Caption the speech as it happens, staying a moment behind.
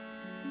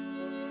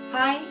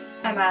Hi,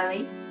 I'm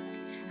Ali.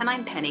 And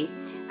I'm Penny,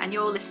 and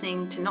you're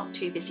listening to Not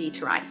Too Busy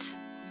to Write,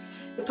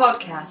 the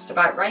podcast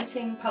about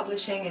writing,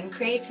 publishing and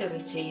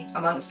creativity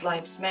amongst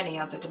life's many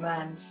other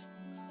demands.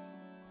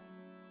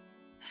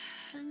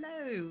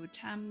 Hello.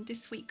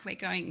 This week we're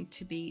going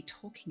to be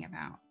talking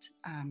about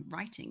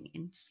writing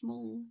in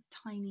small,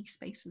 tiny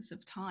spaces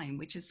of time,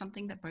 which is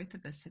something that both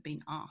of us have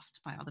been asked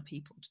by other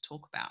people to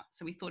talk about.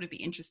 So we thought it'd be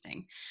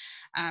interesting.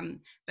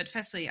 But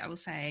firstly, I will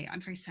say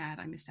I'm very sad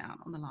I missed out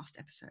on the last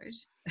episode.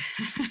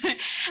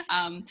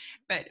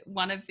 But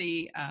one of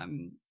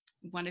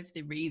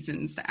the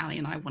reasons that Ali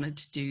and I wanted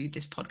to do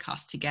this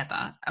podcast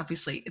together,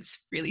 obviously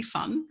it's really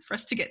fun for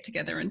us to get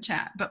together and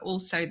chat, but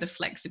also the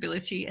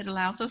flexibility it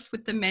allows us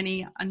with the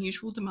many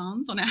unusual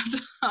demands on our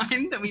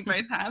time that we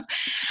both have.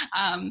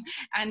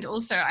 And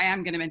also I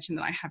am going to mention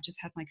that I have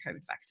just had my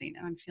COVID vaccine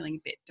and I'm feeling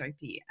a bit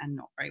dopey and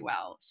not very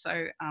well.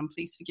 So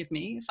please forgive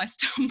me if I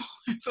stumble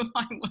over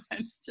my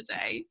words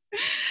today.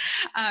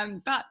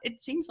 But it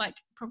seems like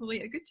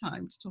probably a good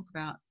time to talk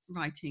about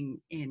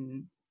writing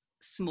in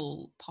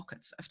small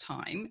pockets of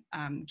time,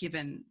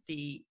 given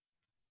the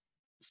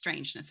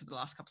strangeness of the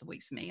last couple of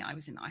weeks for me. I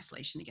was in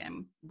isolation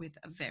again with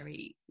a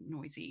very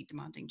noisy,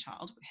 demanding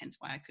child, hence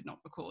why I could not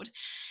record.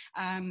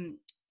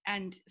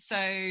 And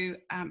so,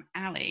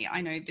 Ali, I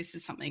know this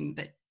is something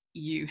that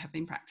you have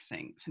been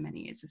practicing for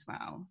many years as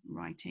well,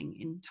 writing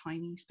in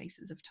tiny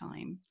spaces of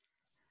time.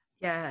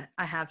 Yeah,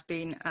 I have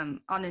been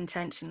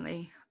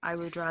unintentionally. I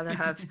would rather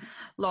have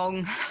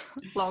long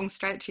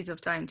stretches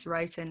of time to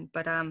write in,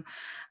 but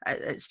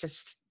it's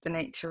just the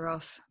nature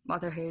of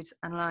motherhood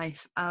and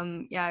life.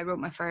 I wrote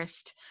my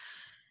first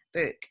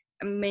book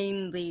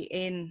mainly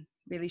in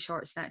really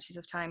short snatches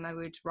of time. I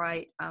would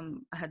write. I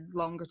had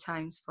longer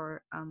times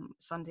for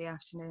Sunday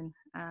afternoon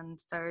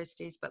and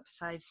Thursdays, but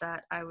besides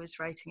that, I was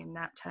writing in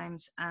nap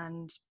times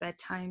and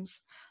bedtimes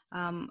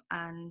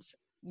and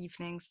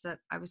evenings that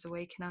I was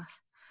awake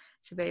enough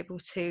to be able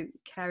to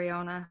carry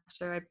on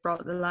after I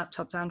brought the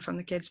laptop down from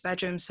the kids'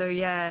 bedroom. So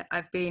yeah,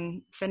 I've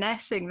been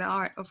finessing the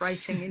art of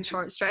writing in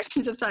short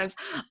stretches of times,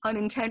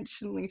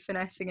 unintentionally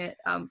finessing it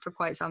for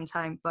quite some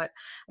time. But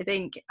I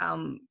think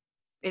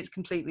it's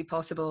completely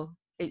possible.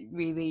 It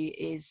really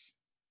is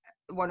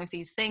one of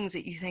these things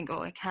that you think,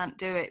 oh, I can't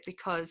do it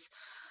because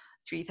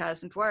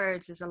 3,000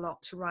 words is a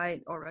lot to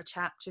write, or a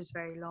chapter is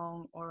very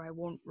long, or I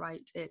won't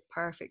write it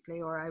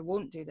perfectly, or I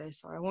won't do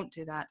this, or I won't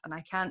do that, and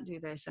I can't do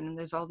this. And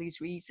there's all these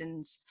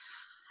reasons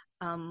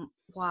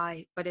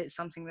why, but it's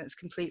something that's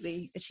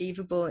completely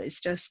achievable.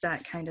 It's just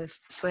that kind of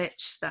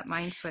switch, that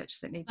mind switch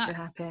that needs to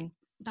happen.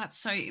 That's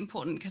so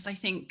important, because I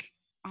think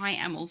I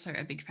am also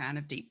a big fan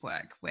of deep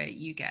work where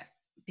you get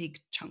big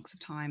chunks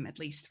of time, at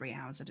least 3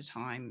 hours at a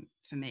time.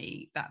 For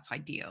me, that's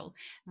ideal.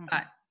 Mm-hmm.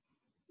 But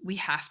we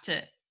have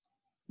to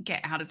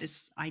get out of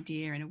this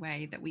idea in a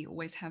way that we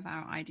always have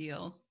our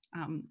ideal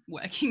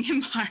working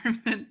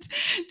environment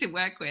to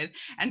work with.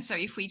 And so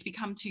if we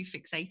become too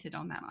fixated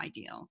on that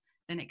ideal,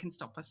 then it can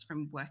stop us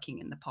from working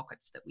in the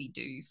pockets that we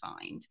do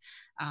find.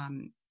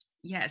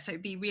 So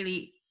it'd be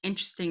really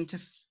interesting to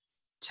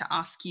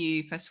ask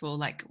you, first of all,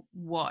 like,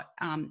 what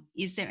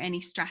is there any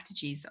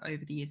strategies that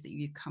over the years that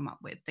you've come up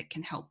with that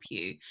can help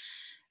you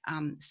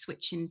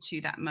switch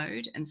into that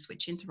mode and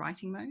switch into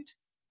writing mode?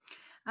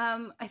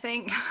 I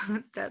think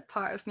that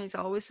part of me is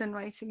always in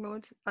writing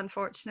mode,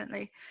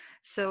 unfortunately,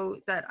 so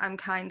that I'm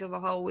kind of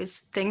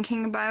always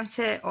thinking about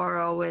it, or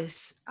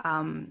always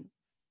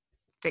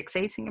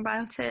fixating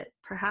about it,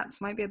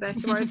 perhaps might be a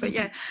better word. But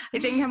yeah, I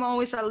think I'm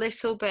always a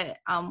little bit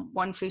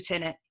one foot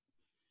in it,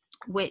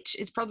 which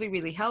is probably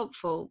really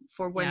helpful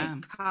for when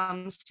it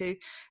comes to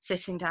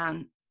sitting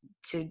down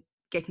to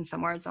getting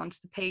some words onto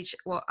the page.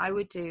 What I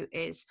would do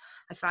is,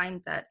 I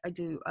find that I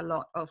do a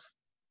lot of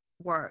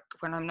work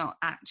when I'm not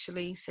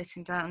actually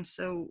sitting down.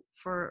 So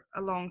for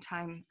a long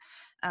time,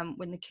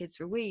 when the kids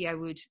were wee, I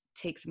would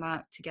take them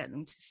out to get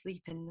them to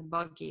sleep in the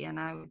buggy, and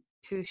I would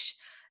push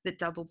the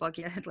double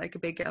buggy. I had like a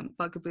big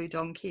bugaboo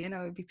donkey, and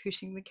I would be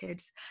pushing the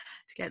kids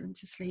to get them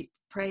to sleep,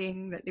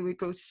 praying that they would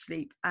go to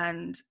sleep.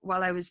 And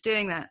while I was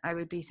doing that, I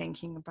would be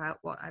thinking about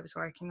what I was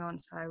working on.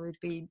 So I would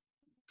be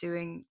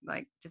doing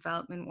like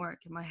development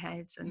work in my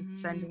head and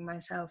sending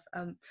myself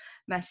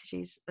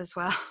messages as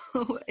well.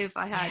 If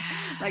I had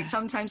like,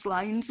 sometimes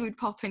lines would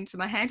pop into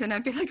my head and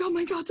I'd be like, oh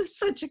my god, that's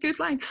such a good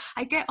line.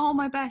 I get all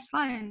my best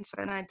lines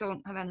when I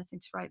don't have anything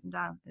to write them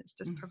down. It's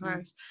just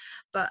perverse.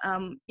 But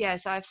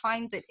so I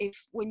find that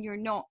when you're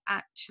not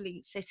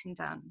actually sitting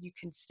down, you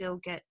can still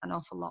get an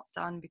awful lot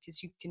done,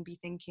 because you can be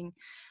thinking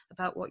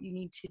about what you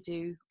need to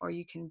do, or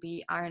you can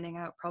be ironing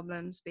out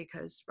problems,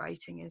 because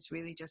writing is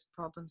really just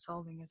problem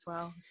solving as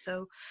well.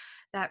 So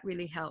that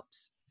really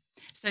helps.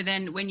 So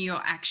then when you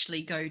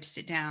actually go to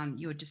sit down,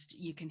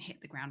 you can hit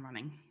the ground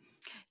running.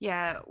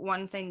 Yeah,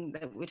 one thing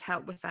that would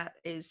help with that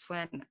is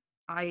when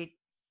I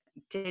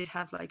did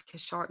have like a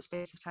short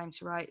space of time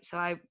to write. So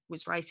I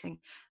was writing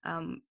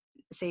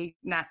say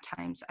nap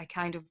times, I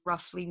kind of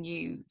roughly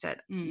knew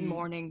that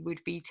morning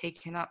would be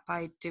taken up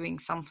by doing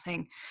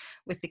something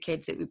with the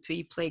kids. It would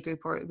be playgroup,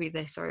 or it would be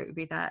this, or it would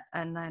be that.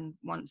 And then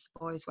once the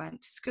boys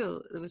went to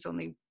school, there was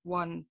only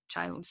one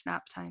child's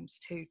nap times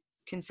to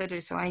consider.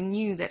 So I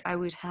knew that I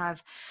would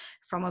have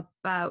from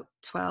about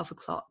 12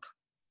 o'clock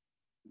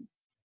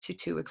to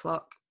 2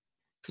 o'clock,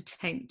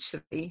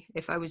 potentially,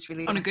 if I was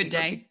really on a good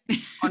day.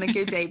 On a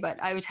good day,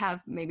 but I would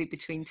have maybe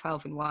between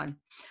 12 and 1.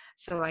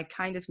 So I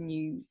kind of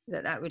knew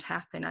that that would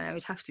happen, and I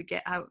would have to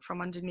get out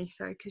from underneath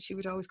her, because she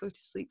would always go to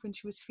sleep when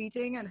she was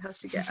feeding. I'd have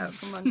to get out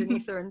from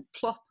underneath her and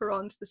plop her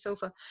onto the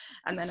sofa,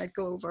 and then I'd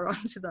go over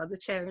onto the other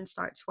chair and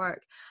start to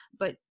work.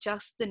 But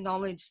just the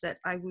knowledge that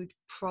I would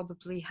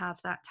probably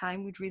have that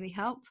time would really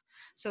help.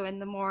 So in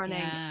the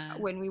morning,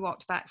 when we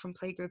walked back from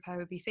playgroup, I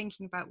would be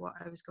thinking about what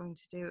I was going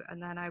to do,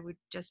 and then I would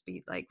just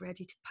be like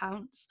ready to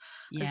pounce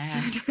as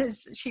soon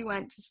as she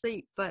went to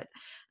sleep. But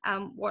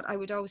what I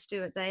would always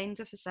do at the end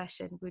of a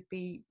session would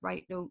be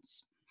write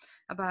notes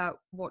about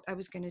what I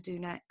was going to do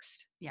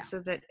next, so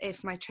that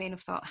if my train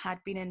of thought had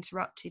been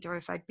interrupted, or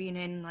if I'd been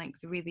in like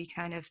the really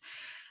kind of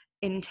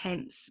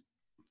intense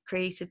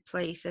creative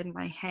place in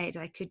my head,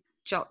 I could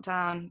jot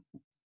down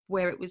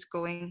where it was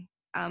going,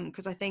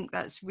 because I think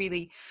that's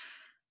really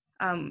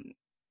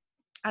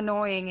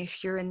annoying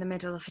if you're in the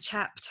middle of a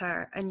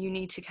chapter and you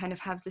need to kind of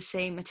have the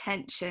same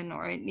attention,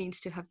 or it needs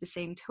to have the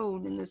same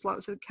tone, and there's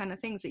lots of kind of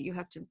things that you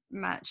have to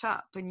match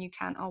up, and you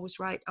can't always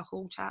write a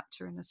whole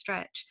chapter in a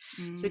stretch.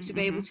 So to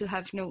be able to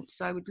have notes,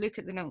 so I would look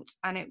at the notes,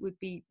 and it would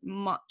be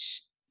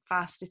much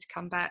faster to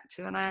come back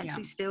to, and I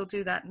actually still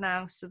do that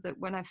now, so that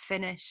when I've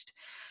finished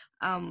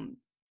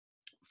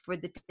for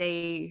the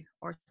day,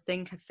 or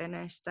think I've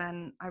finished,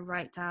 then I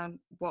write down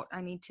what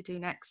I need to do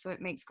next, so it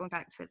makes going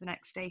back to it the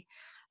next day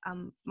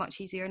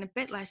much easier and a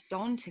bit less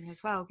daunting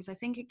as well, because I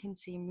think it can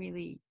seem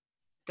really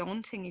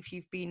daunting if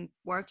you've been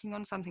working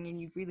on something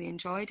and you've really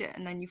enjoyed it,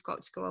 and then you've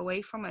got to go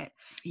away from it,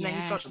 and then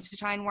you've got to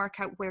try and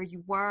work out where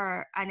you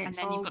were, and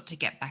then you've got to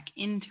get back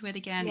into it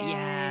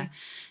again.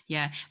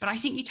 But I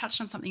think you touched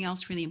on something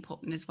else really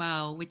important as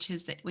well, which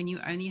is that when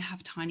you only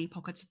have tiny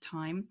pockets of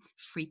time,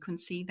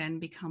 frequency then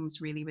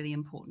becomes really, really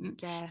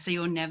important. So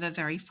you're never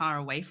very far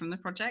away from the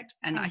project,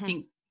 and I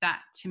think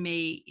that to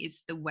me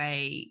is the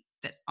way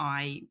that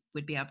I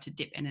would be able to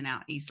dip in and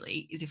out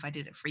easily, is if I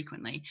did it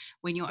frequently.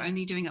 When you're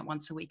only doing it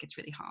once a week, it's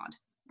really hard.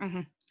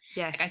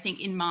 Like I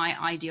think in my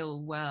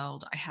ideal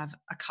world, I have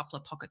a couple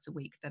of pockets a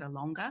week that are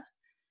longer,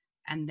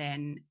 and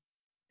then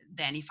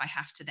if I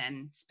have to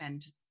then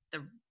spend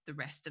the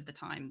rest of the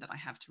time that I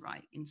have to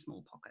write in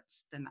small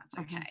pockets, then that's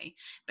okay.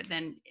 But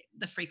then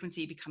the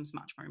frequency becomes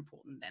much more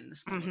important than the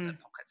smaller the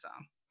pockets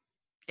are.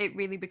 It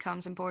really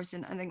becomes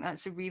important. I think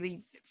that's a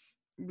really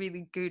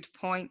good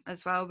point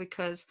as well,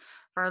 because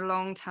for a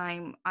long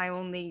time I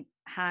only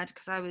had,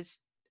 because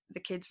the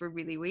kids were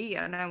really wee,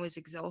 and I was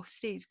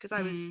exhausted because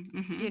I was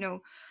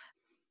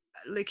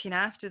looking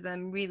after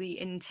them really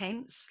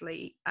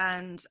intensely,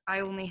 and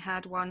I only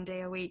had one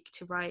day a week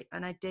to write,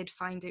 and I did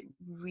find it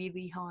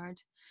really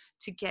hard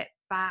to get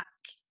back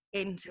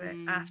into it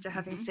after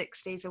having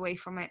 6 days away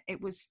from it.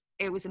 It was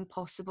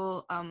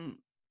impossible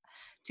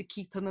to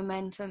keep a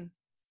momentum.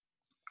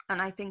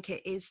 And I think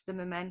it is the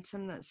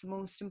momentum that's the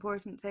most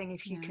important thing.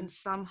 If you can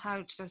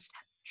somehow just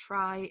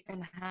try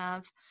and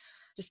have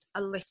just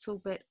a little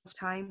bit of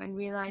time, and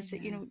realize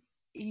that,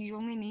 you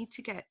only need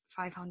to get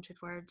 500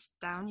 words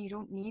down. You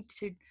don't need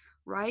to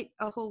write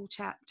a whole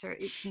chapter.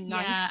 It's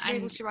nice to be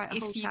able to write a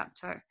whole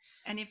chapter.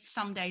 And if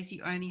some days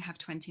you only have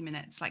 20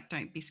 minutes, like,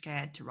 don't be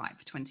scared to write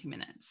for 20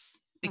 minutes,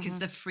 because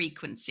the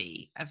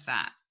frequency of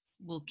that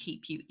will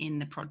keep you in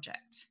the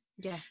project.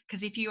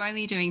 Because if you're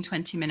only doing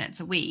 20 minutes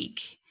a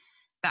week,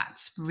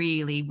 that's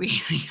really,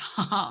 really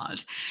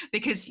hard,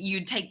 because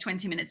you take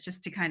 20 minutes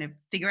just to kind of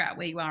figure out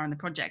where you are in the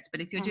project.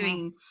 But if you're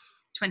doing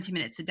 20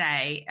 minutes a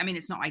day, I mean,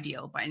 it's not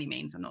ideal by any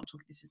means. I'm not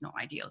talking, this is not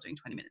ideal, doing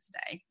 20 minutes a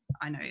day.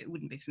 I know it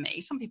wouldn't be for me.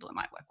 Some people it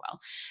might work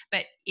well.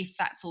 But if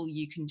that's all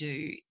you can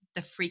do,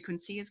 the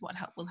frequency is what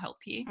will help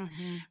you.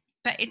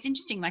 But it's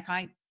interesting, like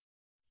I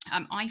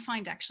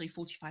find actually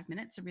 45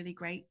 minutes a really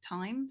great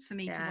time for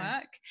me to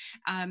work.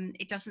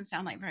 It doesn't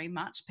sound like very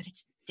much, but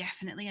it's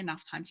definitely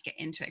enough time to get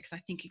into it, because I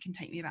think it can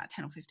take me about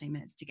 10 or 15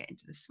 minutes to get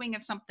into the swing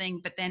of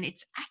something. But then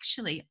it's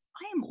actually,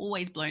 I am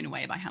always blown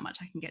away by how much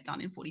I can get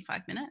done in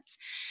 45 minutes.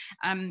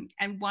 And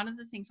one of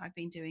the things I've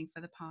been doing for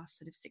the past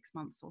sort of 6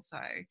 months or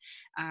so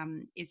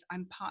is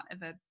I'm part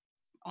of a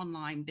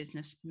online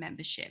business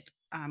membership,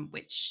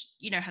 which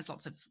has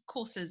lots of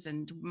courses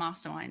and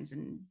masterminds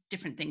and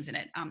different things in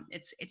it.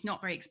 It's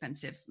not very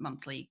expensive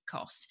monthly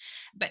cost,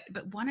 but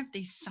one of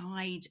these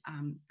side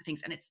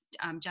things, and it's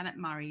Janet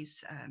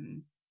Murray's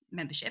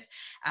membership,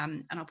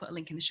 and I'll put a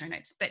link in the show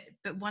notes.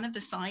 But one of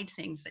the side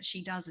things that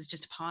she does as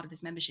just a part of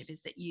this membership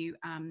is that you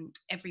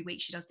every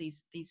week she does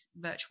these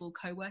virtual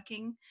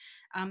co-working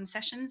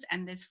sessions,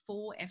 and there's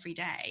 4 every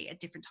day at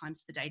different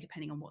times of the day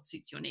depending on what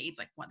suits your needs.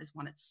 Like there's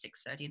one at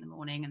 6:30 in the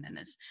morning, and then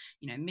there's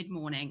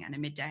mid-morning and a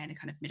midday and a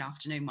kind of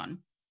mid-afternoon one.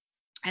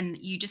 And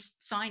you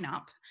just sign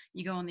up,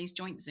 you go on these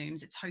joint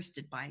Zooms, it's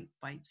hosted by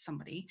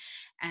somebody,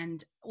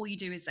 and all you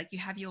do is like you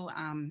have your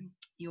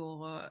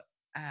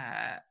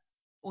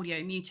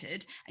audio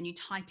muted, and you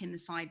type in the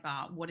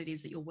sidebar what it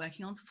is that you're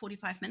working on for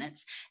 45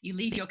 minutes. You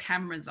leave your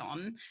cameras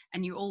on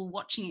and you're all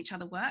watching each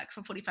other work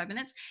for 45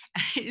 minutes.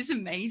 It is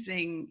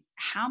amazing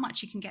how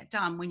much you can get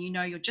done when you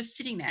know you're just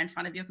sitting there in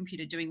front of your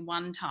computer doing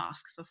one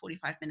task for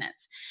 45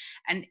 minutes.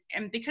 And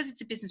because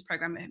it's a business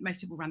program, most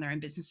people run their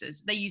own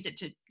businesses. They use it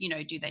to,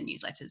 do their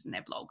newsletters and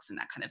their blogs and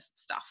that kind of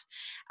stuff.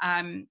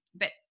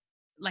 But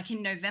like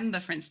in November,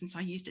 for instance,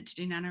 I used it to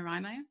do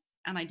NaNoWriMo,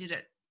 and I did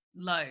it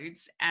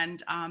loads,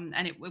 and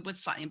it was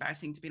slightly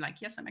embarrassing to be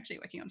like, yes, I'm actually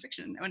working on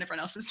fiction when everyone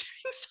else is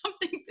doing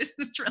something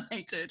business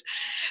related.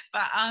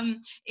 But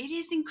it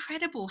is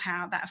incredible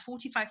how that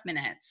 45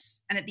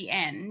 minutes, and at the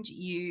end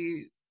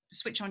you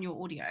switch on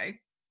your audio,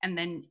 and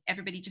then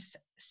everybody just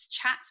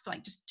chats for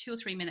like just 2 or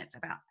 3 minutes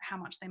about how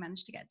much they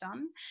managed to get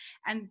done.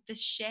 And the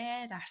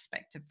shared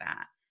aspect of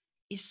that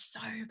is so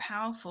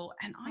powerful.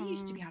 And I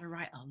used to be able to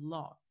write a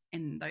lot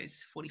in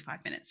those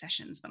 45-minute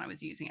sessions when I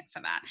was using it for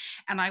that.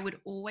 And I would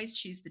always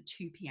choose the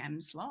 2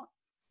 p.m. slot,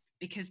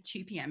 because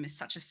 2 p.m. is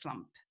such a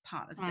slump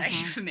part of the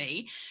day for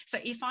me. So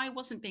if I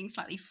wasn't being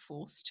slightly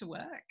forced to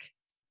work,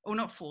 or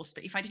not forced,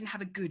 but if I didn't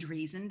have a good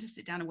reason to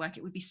sit down and work,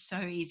 it would be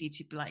so easy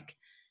to be like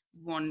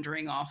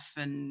wandering off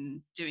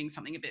and doing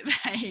something a bit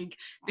vague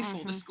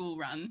before the school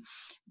run.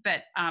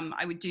 But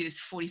I would do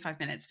this 45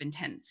 minutes of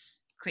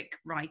intense, quick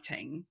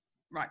writing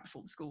right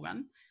before the school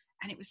run.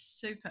 And it was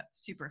super,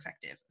 super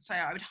effective. So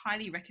I would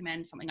highly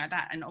recommend something like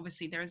that. And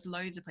obviously there is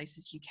loads of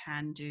places you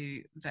can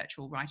do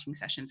virtual writing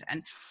sessions.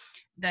 And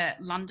the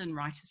London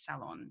Writers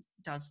Salon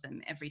does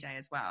them every day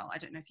as well. I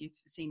don't know if you've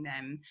seen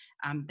them.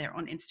 They're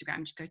on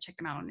Instagram. Go check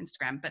them out on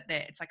Instagram. But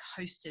it's like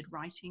hosted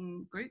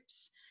writing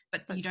groups.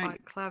 But you don't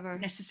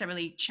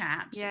necessarily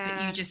chat,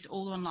 but you just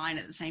all online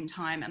at the same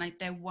time. And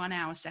they're 1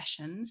 hour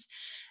sessions.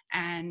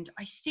 And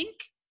I think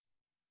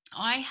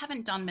I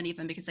haven't done many of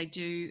them because they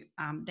do,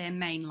 their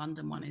main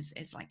London one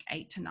is like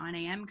 8 to 9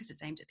 a.m. because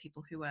it's aimed at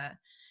people who are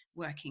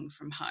working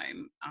from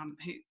home,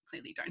 who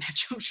clearly don't have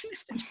children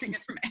if they're doing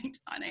it from 8 to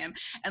 9 a.m.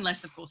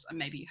 Unless, of course,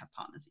 maybe you have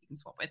partners that you can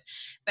swap with.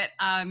 But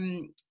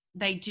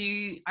they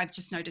do, I've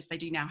just noticed they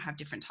do now have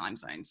different time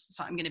zones.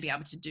 So I'm going to be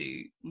able to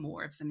do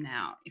more of them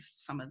now if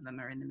some of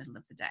them are in the middle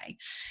of the day.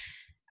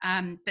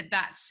 But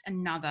that's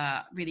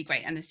another really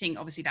great. And the thing,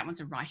 obviously, that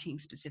one's a writing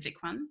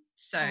specific one.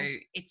 So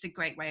it's a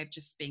great way of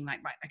just being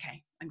like, right,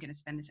 okay, I'm going to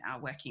spend this hour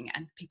working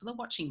and people are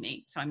watching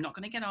me. So I'm not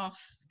going to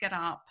get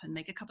up and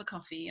make a cup of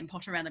coffee and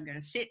potter around. I'm going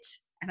to sit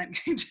and I'm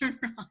going to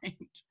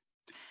write.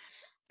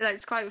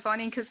 That's quite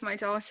funny because my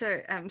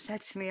daughter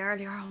said to me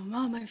earlier, oh,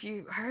 Mom, have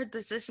you heard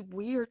there's this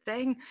weird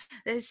thing?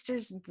 There's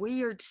just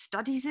weird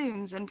study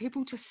Zooms and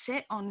people just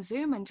sit on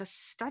Zoom and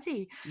just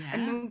study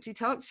and nobody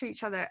talks to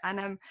each other.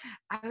 And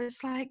I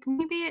was like,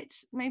 maybe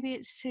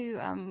it's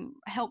to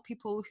help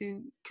people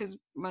who, because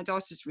my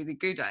daughter's really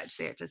good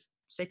actually at just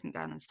sitting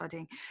down and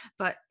studying.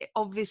 But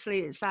obviously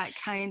it's that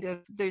kind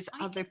of, there's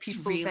other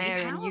people really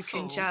there powerful. And you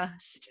can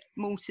just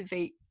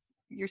motivate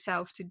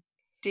yourself to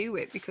do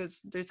it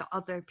because there's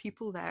other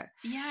people there.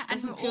 Yeah, it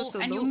doesn't feel so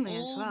lonely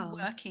you're all as well.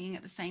 Working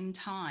at the same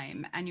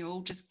time, and you're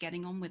all just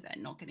getting on with it,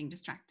 not getting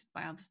distracted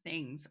by other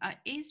things.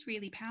 Is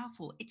really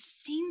powerful. It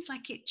seems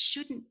like it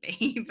shouldn't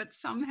be, but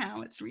somehow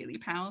it's really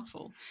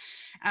powerful.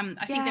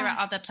 I think there are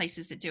other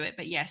places that do it,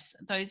 but yes,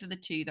 those are the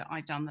 2 that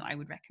I've done that I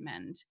would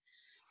recommend.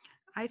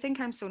 I think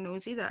I'm so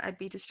nosy that I'd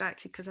be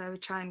distracted because I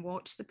would try and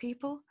watch the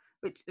people.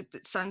 Which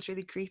sounds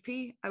really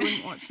creepy. I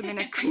wouldn't watch them in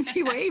a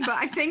creepy way, but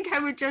I think I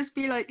would just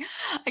be like,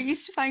 I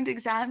used to find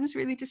exams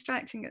really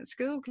distracting at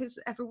school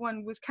because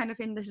everyone was kind of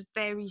in this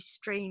very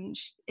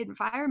strange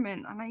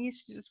environment. And I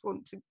used to just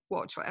want to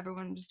watch what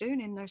everyone was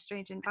doing in their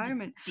strange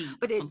environment.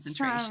 But it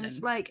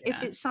sounds like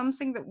if it's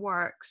something that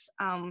works,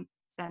 then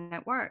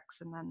it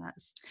works. And then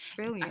that's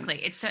brilliant.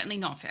 Exactly. It's certainly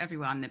not for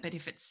everyone, but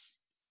if it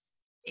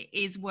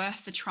is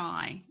worth a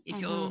try,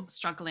 if you're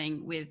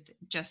struggling with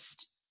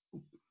just,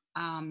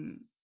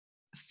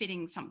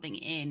 fitting something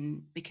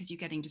in because you're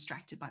getting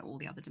distracted by all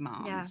the other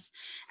demands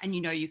and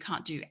you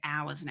can't do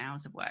hours and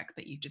hours of work,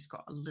 but you've just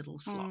got a little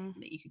slot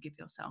that you could give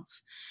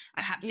yourself,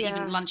 perhaps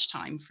even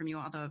lunchtime from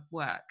your other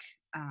work,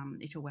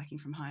 if you're working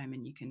from home,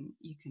 and you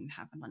can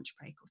have a lunch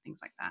break or things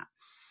like that.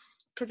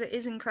 Because it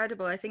is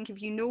incredible. I think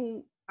if you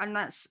know, and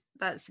that's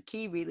the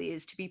key really,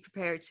 is to be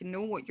prepared to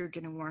know what you're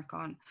going to work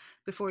on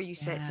before you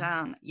sit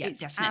down.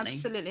 It's definitely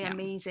absolutely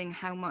amazing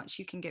how much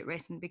you can get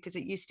written, because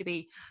it used to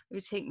be, it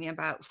would take me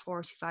about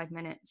 45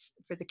 minutes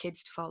for the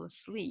kids to fall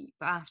asleep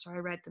after I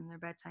read them their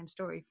bedtime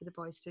story, for the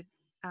boys to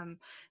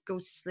go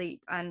to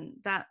sleep. And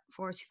that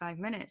 45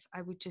 minutes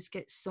I would just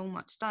get so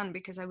much done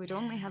because I would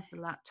only have the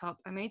laptop.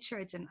 I made sure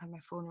I didn't have my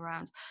phone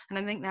around, and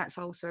I think that's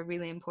also a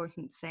really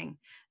important thing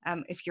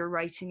if you're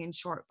writing in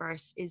short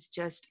bursts, is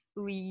just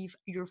leave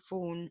your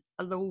phone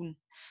alone,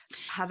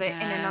 have it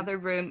in another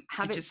room,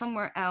 have it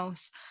somewhere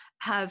else,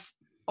 have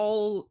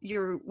all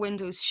your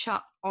windows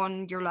shut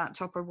on your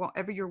laptop or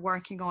whatever you're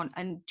working on,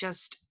 and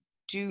just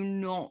do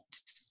not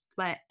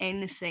let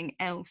anything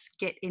else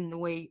get in the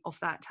way of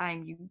that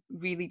time. You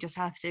really just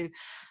have to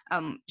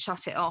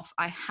shut it off.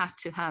 I had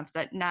to have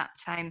that nap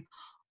time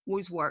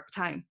was work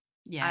time.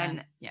 Yeah,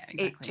 and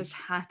exactly. It just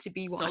had to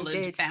be what Solid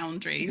I did.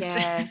 boundaries.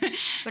 Yeah,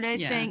 but I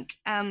think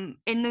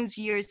in those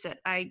years that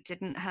I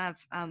didn't have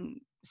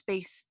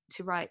space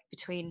to write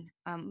between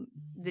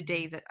the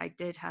day that I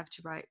did have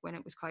to write, when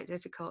it was quite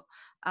difficult,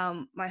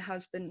 my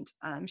husband,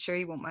 and I'm sure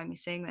he won't mind me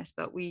saying this,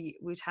 but we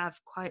would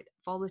have quite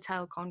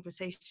volatile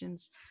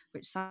conversations,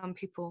 which some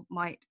people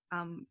might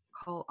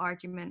call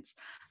arguments,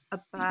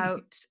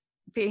 about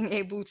being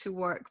able to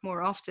work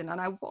more often.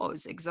 And I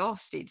was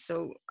exhausted,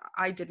 so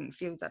I didn't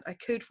feel that I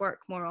could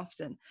work more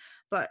often.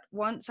 But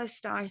once I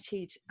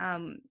started,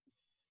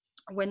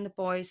 when the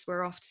boys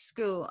were off to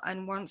school,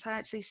 and once I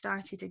actually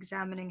started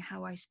examining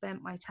how I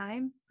spent my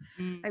time,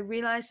 I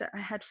realized that I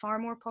had far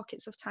more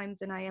pockets of time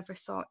than I ever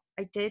thought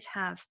I did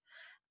have.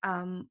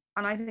 And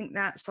I think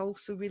that's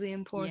also really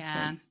important.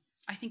 Yeah,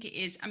 I think it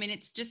is. I mean,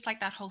 it's just like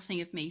that whole thing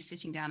of me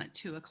sitting down at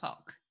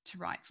 2:00 to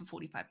write for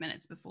 45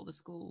 minutes before the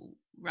school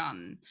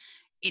run.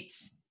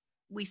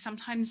 We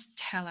sometimes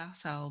tell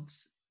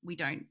ourselves we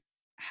don't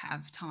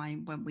have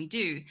time when we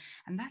do,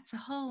 and that's a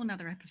whole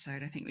nother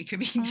episode I think we could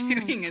be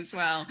doing as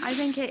well. I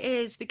think it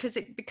is, because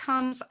it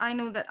becomes, I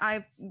know that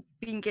I've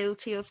been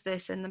guilty of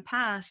this in the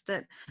past,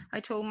 that I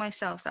told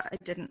myself that I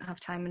didn't have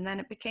time, and then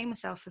it became a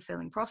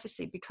self-fulfilling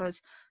prophecy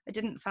because I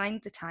didn't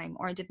find the time,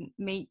 or I didn't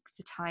make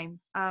the time.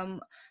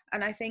 And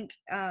I think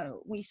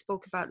we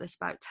spoke about this,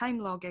 about time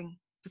logging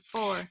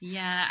before.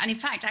 Yeah, and in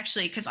fact,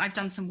 actually, because I've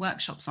done some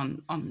workshops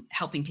on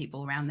helping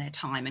people around their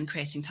time and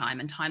creating time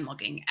and time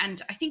logging,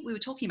 and I think we were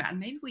talking about, and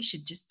maybe we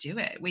should just do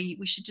it. We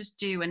should just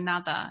do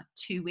another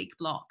 2-week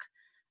block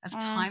of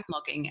time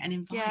logging and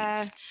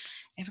invite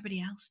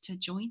everybody else to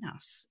join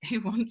us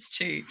who wants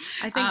to.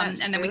 I think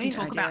that's and then we can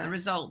talk idea. about the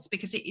results,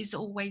 because it is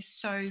always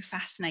so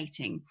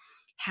fascinating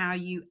how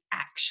you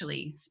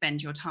actually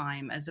spend your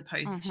time as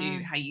opposed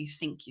to how you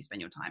think you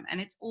spend your time.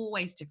 And it's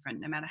always different,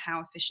 no matter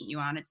how efficient you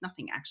are. And it's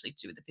nothing actually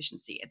to do with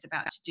efficiency. It's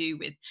about to do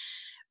with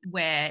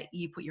where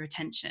you put your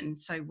attention.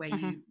 So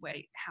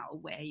how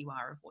aware you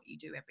are of what you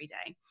do every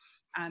day.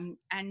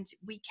 And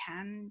we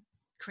can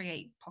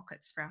create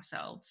pockets for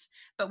ourselves,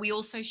 but we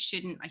also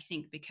shouldn't, I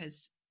think,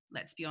 because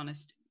let's be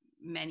honest,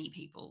 many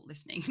people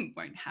listening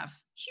won't have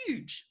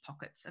huge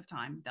pockets of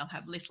time. They'll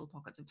have little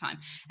pockets of time.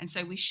 And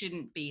so we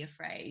shouldn't be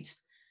afraid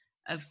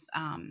of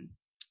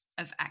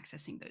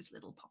accessing those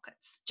little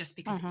pockets just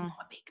because it's not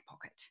a big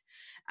pocket.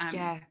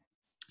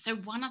 So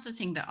one other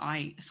thing that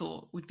I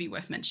thought would be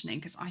worth mentioning,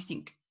 because I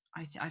think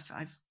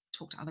I've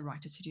talked to other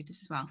writers who do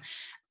this as well.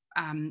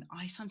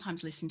 I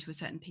sometimes listen to a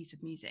certain piece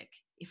of music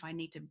if I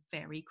need to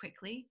very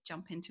quickly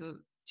jump into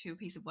a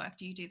piece of work.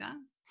 Do you do that?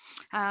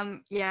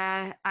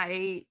 Yeah,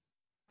 I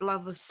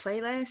love a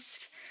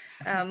playlist.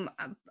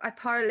 I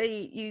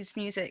partly use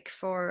music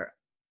for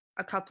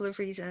a couple of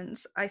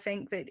reasons. I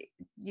think that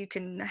you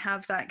can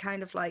have that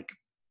kind of like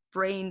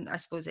brain, I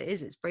suppose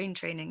it's brain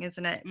training,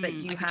 isn't it? That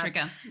you like have a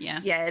trigger.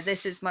 Yeah,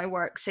 this is my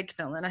work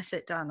signal, and I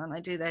sit down and I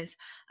do this.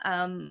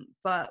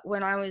 But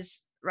when I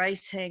was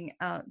writing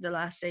The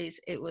Last Days,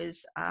 it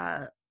was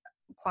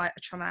quite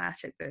a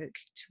traumatic book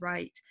to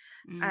write.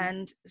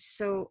 And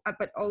so,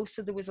 but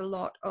also there was a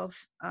lot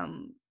of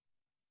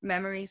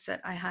memories that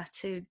I had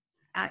to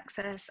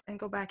access and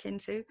go back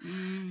into.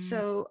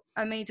 So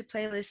I made a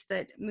playlist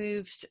that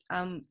moved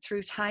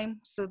through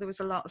time. So there was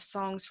a lot of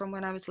songs from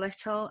when I was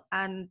little,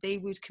 and they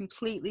would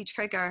completely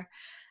trigger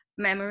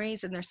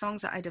memories, and they're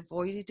songs that I'd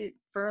avoided it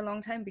for a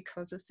long time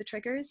because of the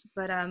triggers.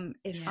 But I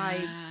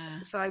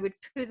would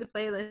put the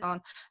playlist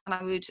on, and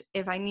I would,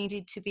 if I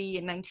needed to be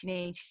in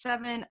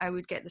 1987, I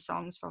would get the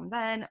songs from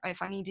then. Or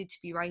if I needed to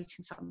be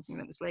writing something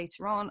that was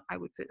later on, I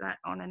would put that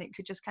on, and it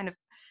could just kind of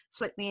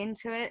flip me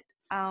into it.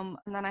 And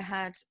then I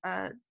had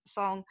a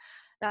song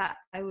that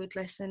I would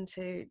listen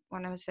to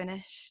when I was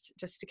finished,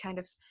 just to kind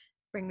of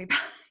bring me back.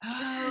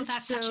 Oh,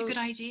 that's such a good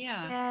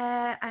idea.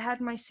 Yeah, I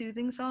had my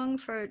soothing song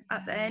for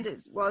at the end.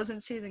 It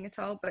wasn't soothing at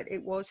all, but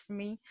it was for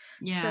me.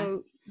 Yeah.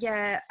 So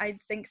yeah, I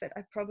think that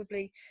I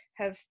probably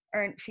have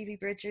earned Phoebe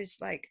Bridgers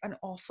like an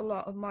awful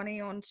lot of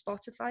money on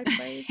Spotify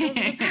plays over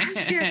the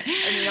past year.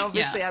 I mean,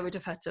 obviously I would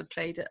have had to have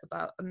played it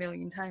about 1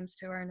 million times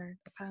to earn her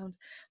a pound.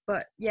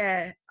 But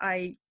yeah,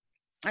 I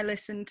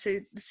listen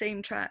to the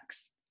same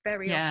tracks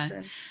very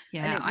often.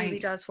 Yeah, and it really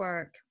does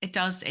work. It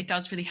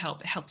does really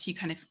help. It helps you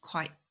kind of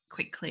quite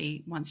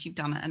quickly, once you've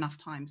done it enough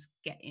times,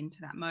 get into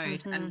that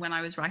mode. And when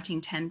I was writing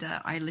Tender,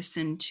 I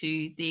listened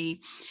to the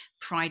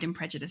Pride and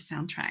Prejudice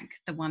soundtrack,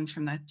 the one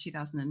from the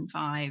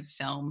 2005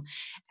 film,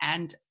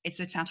 and it's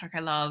a soundtrack I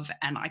love,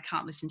 and I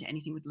can't listen to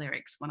anything with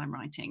lyrics when I'm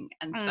writing.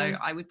 And so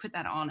I would put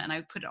that on, and I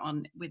would put it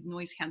on with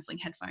noise cancelling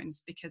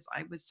headphones, because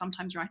I was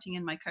sometimes writing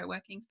in my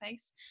co-working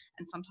space,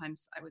 and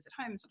sometimes I was at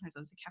home, and sometimes I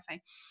was at a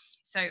cafe.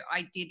 So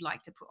I did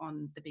like to put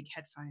on the big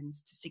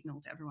headphones to signal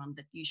to everyone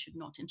that you should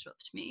not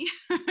interrupt me.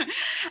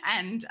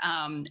 And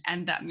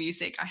that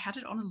music, I had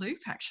it on a loop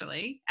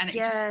actually, and it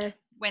just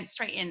went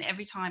straight in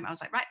every time. I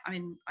was like, right,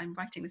 I'm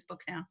writing this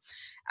book now.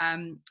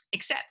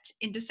 Except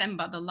in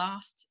December, the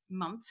last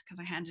month, because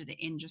I handed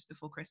it in just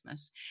before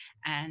Christmas,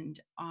 and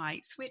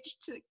I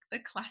switched to the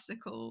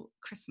classical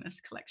Christmas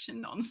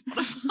collection on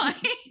Spotify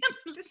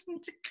and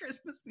listened to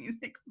Christmas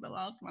music for the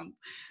last month,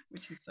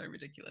 which is so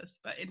ridiculous,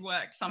 but it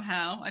worked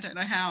somehow. I don't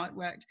know how it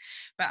worked,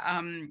 but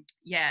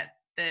yeah,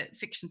 the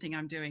fiction thing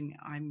I'm doing,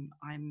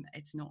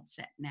 it's not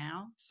set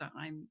now, so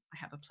I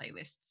have a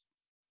playlist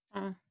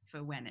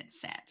for when it's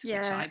set, which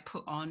I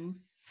put on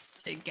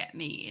to get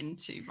me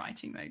into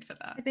writing mode for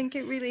that. I think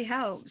it really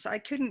helps. I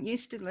couldn't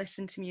used to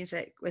listen to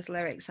music with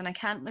lyrics, and I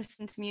can't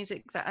listen to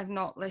music that I've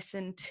not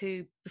listened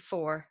to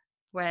before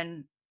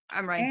when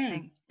I'm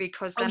writing,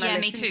 because then I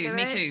listen to it.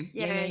 Me too.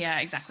 Yeah,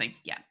 exactly.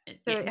 Yeah.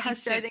 So it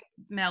has to, I think,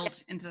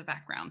 meld into the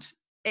background.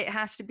 It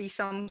has to be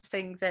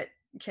something that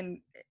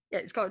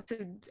it's got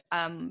to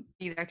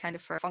be there kind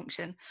of for a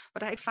function.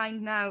 But I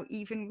find now,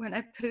 even when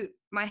I put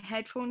my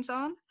headphones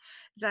on,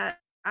 that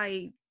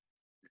I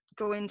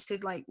go into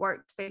like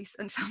workspace,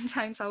 and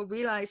sometimes I'll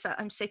realize that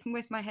I'm sitting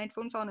with my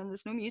headphones on and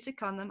there's no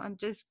music on them. I'm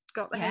just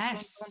got the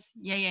headphones on.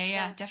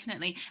 Yeah,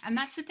 definitely. And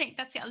that's the thing,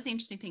 that's the other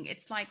interesting thing.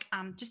 It's like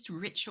just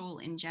ritual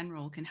in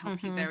general can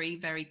help you very,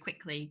 very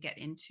quickly get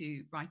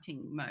into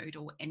writing mode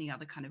or any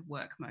other kind of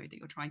work mode that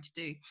you're trying to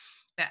do.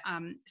 But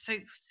so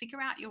figure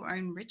out your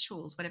own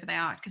rituals, whatever they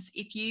are, because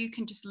if you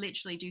can just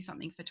literally do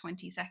something for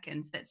 20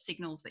 seconds that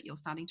signals that you're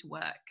starting to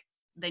work,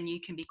 then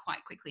you can be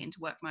quite quickly into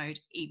work mode,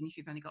 even if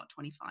you've only got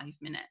 25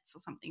 minutes or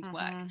something to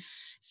work.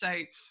 So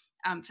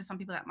for some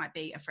people that might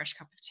be a fresh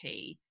cup of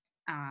tea,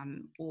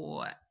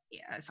 or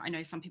so I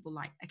know some people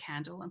like a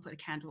candle and put a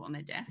candle on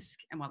their desk,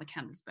 and while the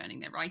candle's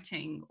burning, they're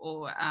writing,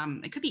 or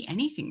it could be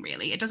anything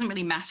really. It doesn't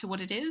really matter what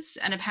it is.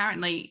 And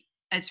apparently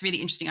it's really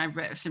interesting. I've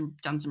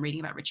done some reading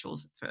about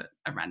rituals for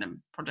a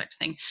random project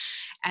thing,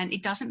 and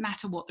it doesn't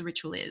matter what the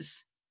ritual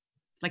is.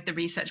 Like the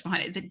research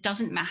behind it, it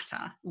doesn't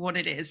matter what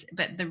it is,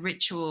 but the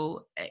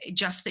ritual,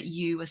 just that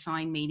you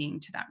assign meaning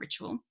to that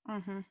ritual.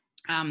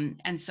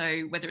 And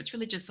so whether it's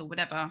religious or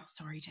whatever,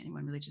 sorry to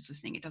anyone religious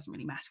listening, it doesn't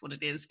really matter what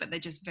it is, but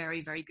they're just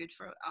very, very good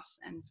for us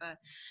and for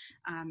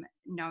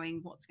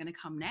knowing what's going to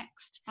come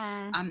next.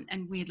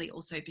 And weirdly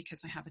also,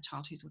 because I have a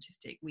child who's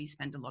autistic, we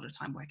spend a lot of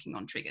time working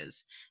on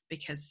triggers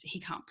because he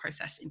can't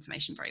process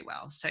information very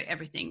well. So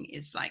everything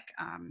is like,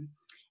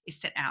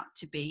 is set out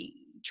to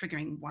be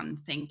triggering one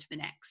thing to the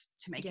next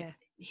to make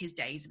his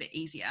days a bit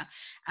easier.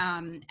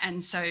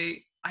 And so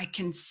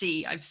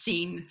I've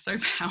seen so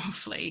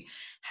powerfully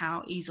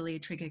how easily a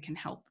trigger can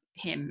help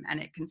him, and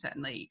it can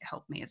certainly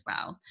help me as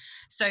well.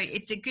 So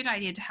it's a good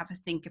idea to have a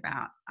think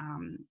about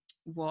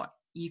what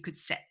you could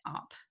set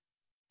up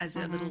as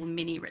a little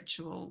mini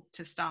ritual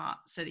to start,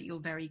 so that you're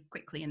very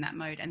quickly in that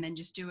mode, and then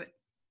just do it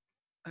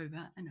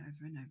over and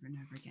over and over and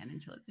over again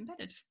until it's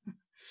embedded.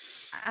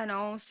 And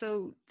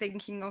also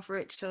thinking of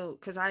ritual,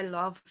 because I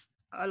love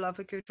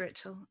a good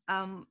ritual,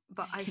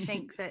 but I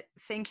think that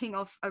thinking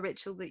of a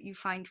ritual that you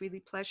find really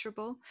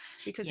pleasurable,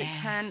 because it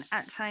can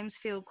at times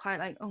feel quite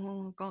like,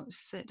 oh, I've got to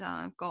sit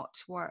down, I've got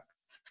to work.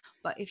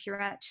 But if you're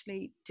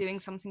actually doing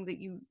something that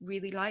you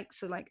really like,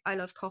 so like I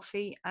love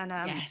coffee, and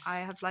I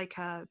have like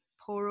a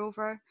pour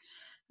over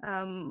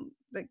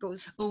that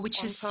goes,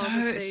 which is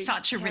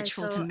such a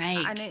ritual to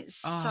make, and it's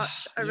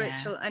such a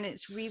ritual, and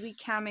it's really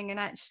calming. And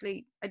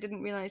actually I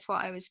didn't realize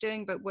what I was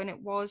doing, but when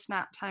it was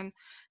nap time,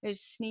 I would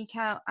sneak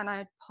out and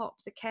I'd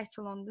pop the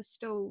kettle on the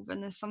stove,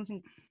 and there's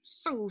something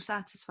so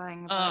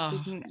satisfying about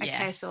putting a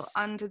kettle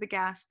under the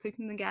gas,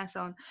 putting the gas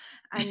on,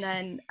 and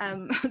then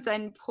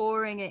then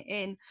pouring it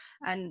in,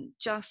 and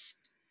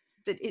just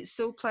that it's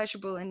so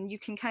pleasurable, and you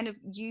can kind of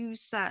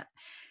use that.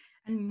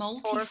 And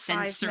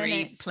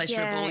multi-sensory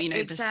pleasurable,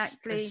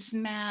 exactly. the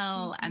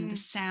smell and the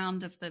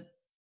sound of the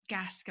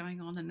gas going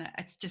on, and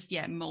it's just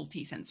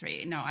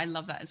multi-sensory. No, I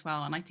love that as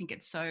well, and I think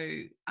it's so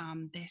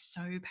they're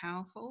so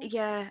powerful.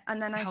 And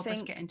then I help think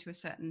us get into a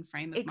certain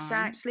frame of mind.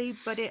 Exactly,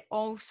 but it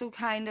also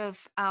kind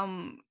of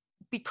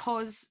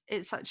because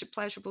it's such a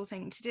pleasurable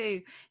thing to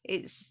do,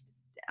 it's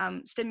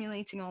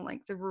stimulating all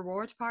like the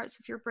reward parts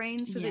of your brain,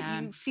 so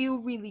that you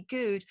feel really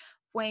good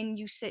when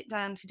you sit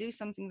down to do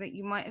something that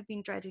you might have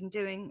been dreading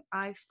doing.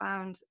 I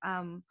found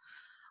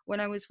when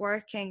I was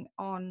working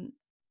on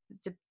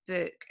the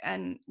book,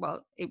 and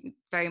it was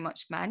very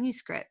much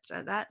manuscript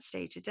at that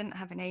stage, I didn't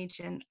have an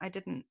agent, I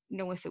didn't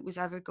know if it was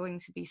ever going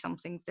to be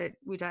something that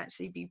would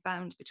actually be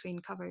bound between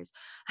covers.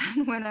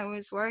 And when I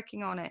was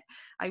working on it,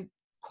 I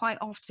quite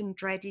often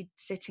dreaded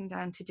sitting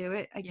down to do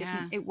it.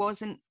 It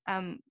wasn't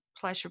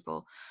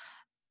pleasurable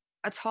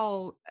at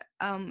all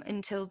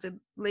until the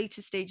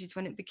later stages,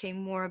 when it became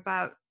more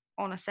about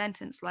on a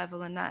sentence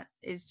level, and that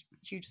is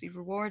hugely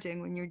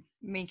rewarding when you're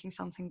making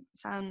something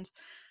sound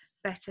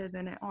better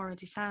than it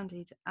already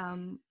sounded.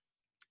 So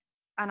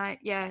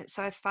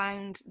I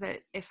found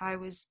that if I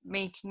was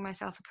making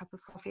myself a cup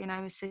of coffee and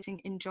I was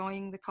sitting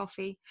enjoying the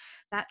coffee,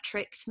 that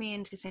tricked me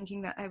into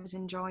thinking that I was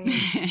enjoying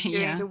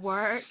doing the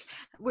work,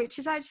 which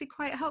is actually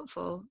quite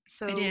helpful.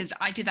 So it is.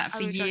 I did that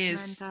for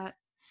years.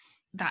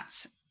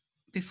 That's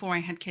before I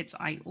had kids,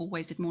 I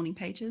always did morning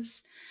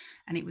pages,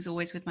 and it was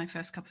always with my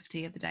first cup of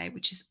tea of the day,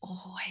 which is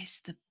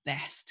always the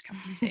best cup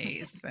of tea.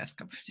 Is the first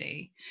cup of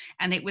tea,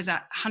 and it was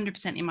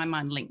 100% in my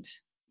mind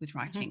linked with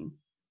writing,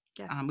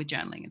 with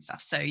journaling and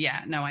stuff. So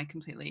yeah, no, I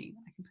completely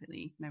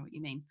know what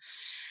you mean.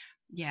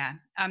 Yeah.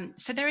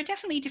 So there are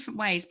definitely different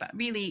ways, but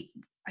really,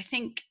 I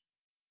think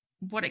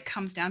what it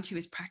comes down to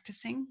is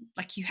practicing.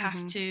 Like you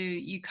have to,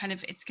 you kind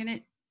of, it's going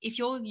to, if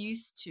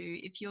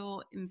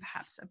you're in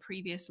perhaps a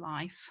previous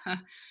life,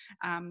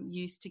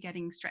 used to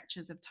getting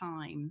stretches of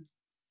time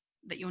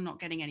that you're not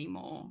getting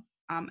anymore.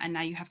 And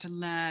now you have to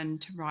learn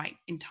to write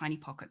in tiny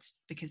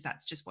pockets because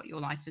that's just what your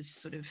life is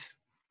sort of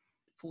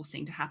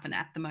forcing to happen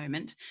at the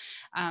moment.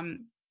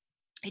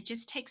 It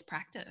just takes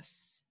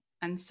practice.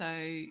 And so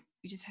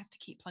you just have to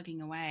keep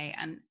plugging away.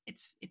 And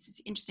it's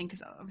interesting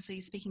because obviously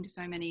speaking to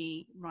so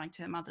many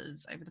writer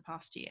mothers over the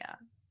past year,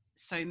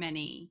 so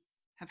many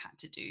have had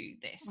to do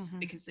this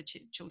because the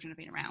children have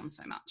been around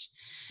so much.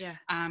 Yeah.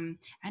 And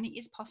it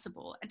is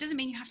possible. It doesn't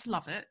mean you have to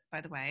love it,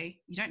 by the way.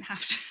 You don't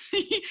have to,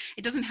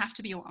 it doesn't have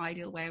to be your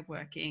ideal way of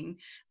working.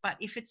 But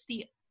if it's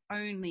the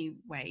only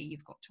way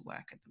you've got to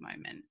work at the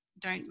moment,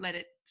 don't let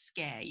it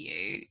scare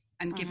you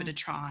and give it a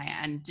try,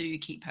 and do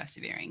keep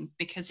persevering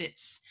because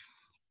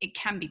it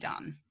can be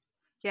done.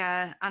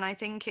 Yeah. And I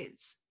think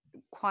it's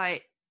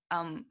quite,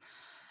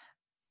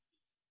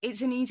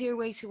 it's an easier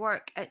way to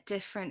work at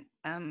different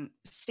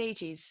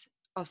stages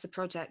of the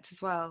project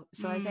as well.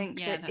 So I think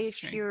that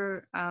if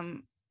you're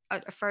at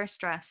a first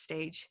draft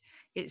stage,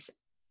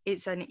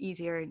 it's an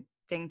easier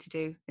thing to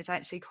do. It's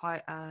actually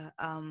quite a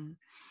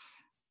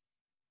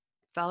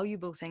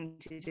valuable thing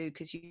to do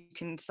because you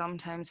can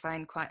sometimes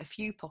find quite a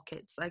few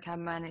pockets. Like I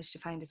managed to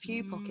find a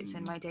few pockets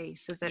in my day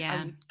so that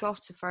I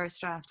got a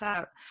first draft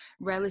out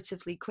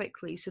relatively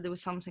quickly, so there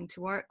was something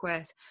to work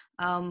with,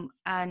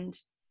 and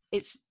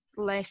it's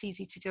less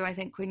easy to do, I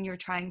think, when you're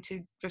trying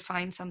to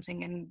refine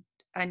something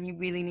and you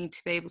really need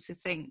to be able to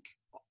think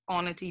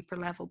on a deeper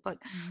level. But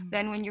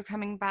then when you're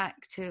coming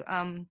back to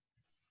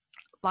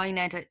line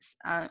edits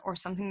or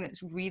something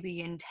that's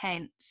really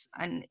intense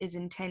and is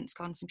intense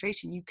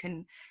concentration, you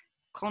can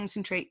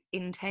concentrate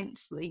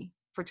intensely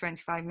for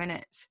 25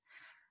 minutes.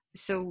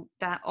 So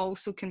that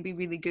also can be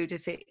really good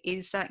if it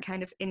is that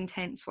kind of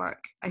intense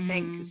work, I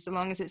think, so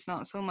long as it's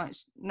not so much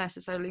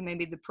necessarily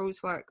maybe the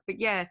prose work.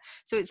 But yeah,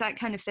 so it's that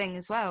kind of thing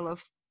as well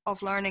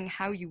of learning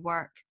how you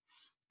work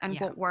and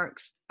what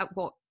works at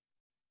what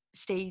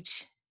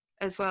stage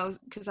as well.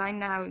 Because I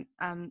now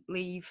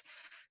leave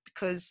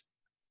because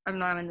I'm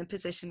now in the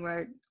position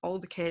where all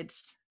the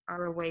kids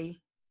are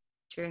away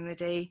during the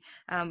day,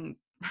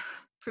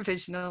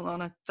 provisional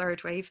on a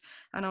third wave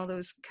and all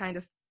those kind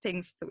of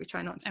things that we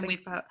try not to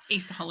think about.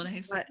 Easter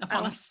holidays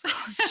upon us.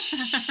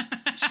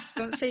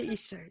 Don't say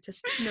Easter,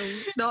 just no,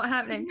 it's not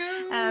happening.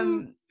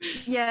 No.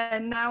 Yeah,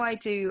 now I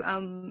do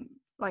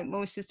like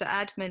most of the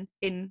admin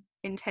in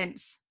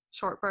intense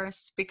short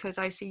bursts because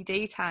I see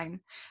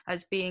daytime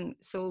as being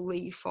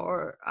solely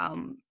for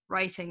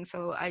writing.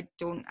 So I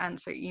don't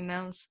answer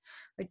emails,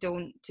 I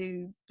don't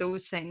do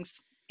those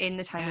things in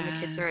the time when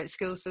the kids are at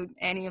school. So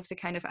any of the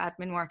kind of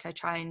admin work I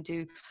try and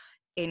do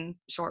in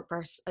short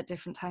bursts at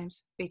different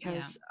times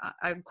because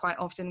I quite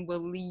often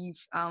will leave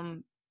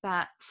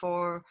that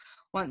for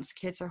once the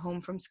kids are home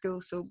from school.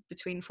 So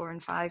between 4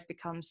 and 5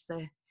 becomes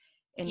the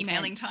intense,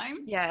 emailing time.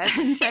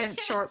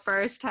 Intense short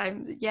burst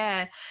time.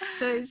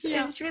 So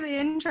it's really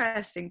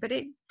interesting, but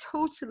it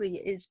totally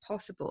is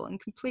possible and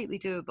completely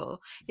doable.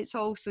 It's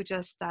also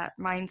just that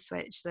mind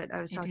switch that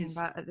I was talking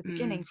about at the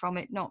beginning, from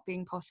it not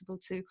being possible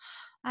to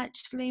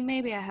actually,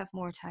 maybe I have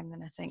more time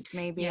than I think,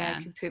 maybe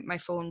I could put my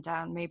phone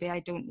down, maybe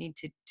I don't need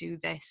to do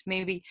this,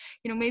 maybe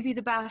maybe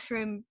the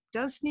bathroom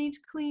does need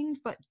cleaned,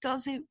 but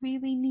does it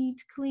really need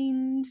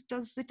cleaned?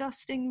 Does the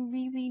dusting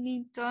really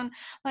need done?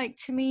 Like,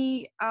 to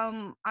me,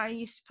 I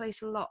used to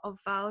place a lot of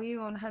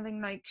value on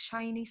having like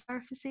shiny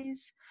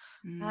surfaces,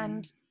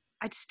 and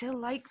I'd still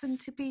like them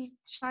to be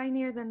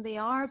shinier than they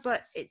are,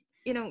 but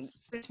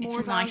there's more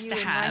it's value nice to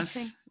in have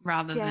writing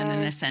rather than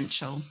an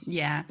essential.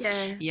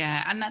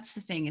 And that's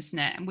the thing, isn't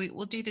it? And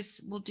we'll do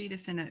this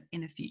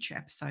in a future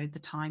episode, the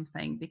time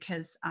thing,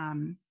 because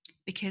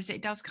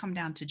it does come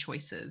down to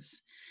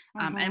choices.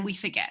 And we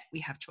forget we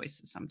have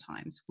choices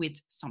sometimes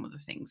with some of the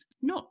things,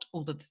 not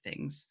all of the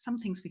things. Some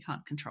things we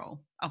can't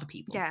control, other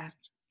people.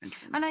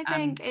 And I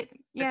think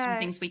but some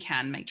things we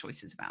can make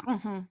choices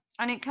about.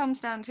 And it comes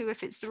down to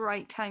if it's the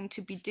right time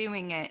to be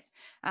doing it.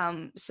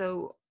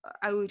 So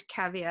I would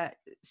caveat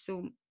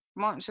so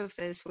much of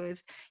this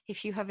with,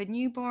 if you have a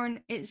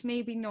newborn, it's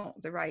maybe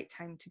not the right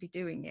time to be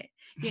doing it.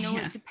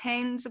 It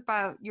depends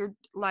about your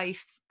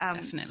life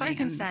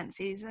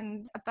circumstances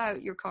and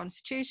about your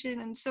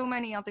constitution and so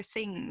many other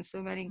things,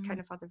 so many kind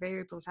of other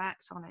variables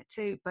act on it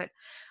too. But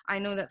I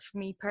know that for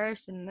me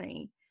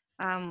personally,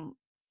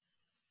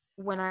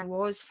 when I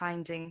was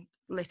finding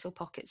little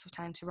pockets of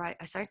time to write,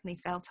 I certainly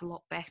felt a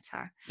lot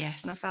better.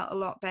 Yes. And I felt a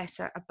lot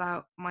better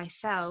about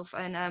myself.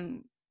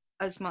 And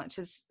as much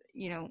as,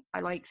 I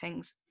like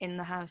things in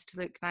the house to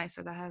look nice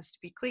or the house to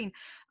be clean,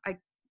 I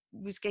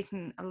was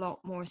getting a lot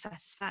more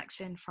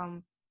satisfaction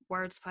from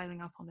words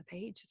piling up on the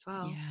page as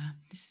well. Yeah,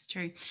 this is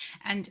true.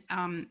 And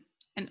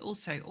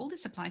also all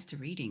this applies to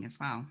reading as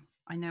well.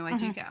 I know I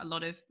do get a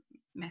lot of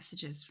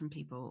messages from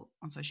people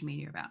on social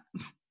media about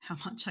how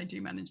much I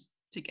do manage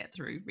to get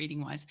through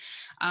reading wise.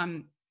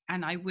 And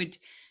I'm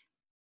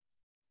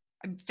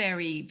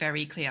very,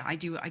 very clear. I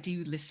do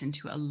listen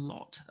to a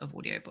lot of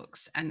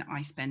audiobooks, and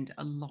I spend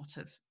a lot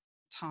of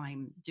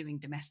time doing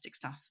domestic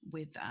stuff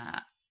with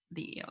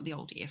the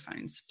old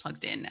earphones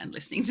plugged in and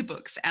listening to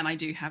books. And I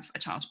do have a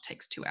child who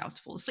takes 2 hours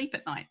to fall asleep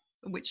at night,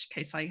 in which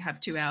case I have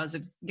 2 hours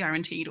of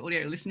guaranteed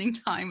audio listening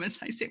time as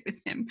I sit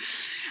with him.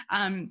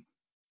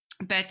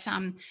 But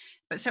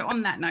so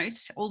on that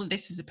note, all of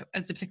this is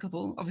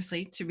applicable,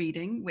 obviously, to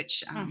reading,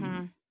 which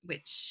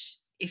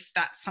if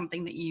that's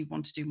something that you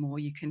want to do more,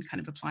 you can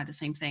kind of apply the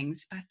same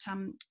things. But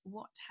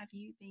what have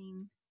you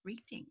been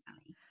reading,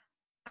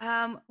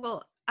 Ali?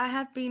 Well, I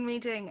have been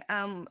reading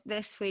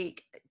this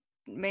week,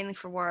 mainly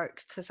for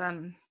work, because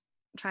I'm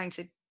trying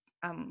to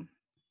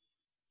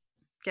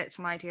get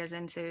some ideas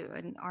into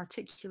an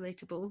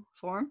articulatable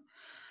form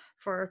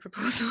for a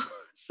proposal.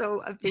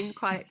 So I've been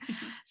quite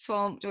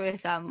swamped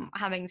with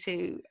having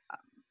to,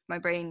 my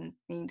brain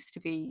needs to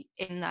be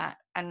in that.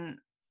 And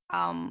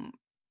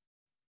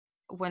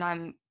when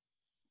I'm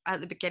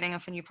at the beginning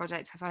of a new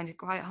project, I find it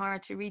quite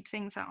hard to read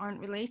things that aren't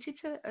related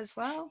to it as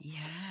well.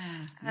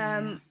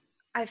 Yeah.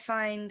 I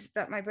find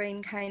that my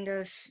brain kind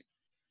of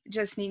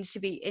just needs to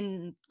be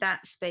in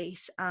that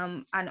space.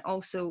 And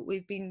also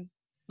we've been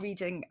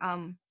reading,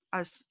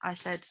 as I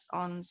said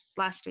on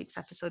last week's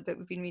episode, that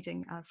we've been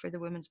reading for the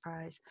Women's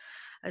Prize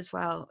as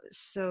well.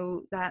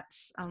 So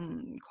that's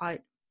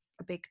quite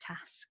a big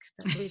task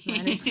that we've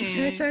managed to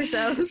set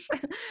ourselves,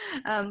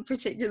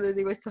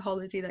 particularly with the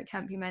holiday that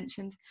can't be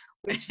mentioned,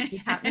 which will be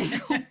happening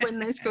when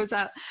this goes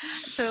out.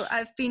 So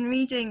I've been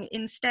reading,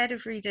 instead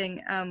of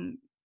reading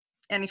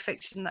any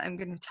fiction that I'm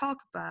going to talk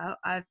about,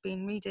 I've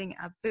been reading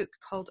a book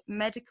called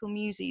Medical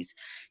Muses,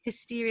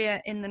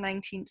 Hysteria in the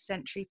 19th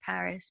Century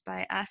Paris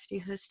by Asti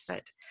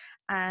Hustvedt.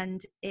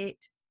 And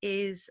it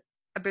is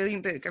a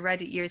brilliant book. I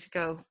read it years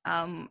ago,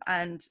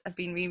 and I've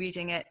been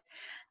rereading it.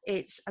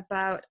 It's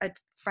about a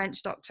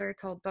French doctor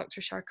called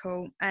Dr.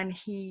 Charcot, and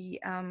he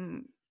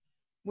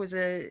was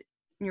a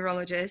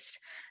neurologist,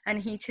 and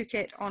he took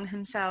it on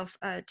himself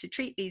to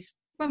treat these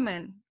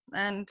women.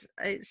 And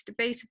it's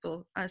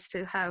debatable as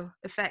to how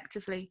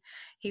effectively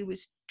he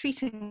was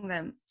treating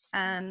them.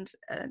 And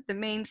the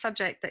main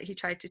subject that he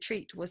tried to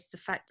treat was the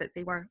fact that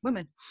they were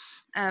women,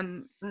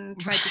 and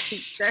tried to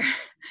treat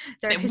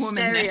their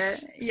hysteria.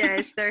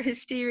 Yes, their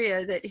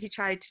hysteria that he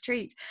tried to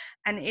treat.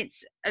 And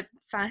it's a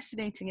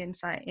fascinating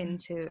insight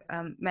into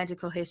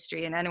medical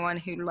history. And anyone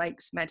who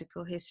likes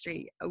medical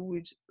history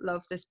would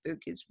love this book.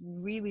 It's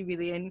really,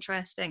 really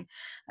interesting.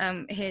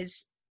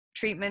 His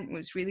treatment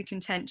was really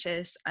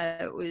contentious.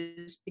 It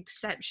was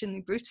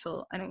exceptionally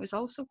brutal, and it was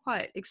also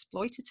quite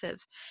exploitative.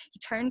 He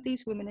turned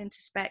these women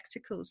into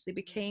spectacles. They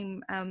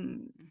became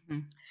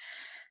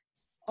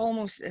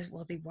almost,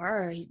 well, they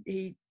were.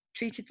 He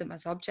treated them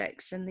as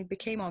objects, and they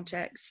became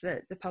objects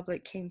that the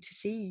public came to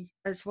see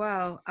as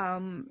well.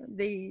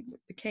 They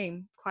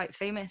became quite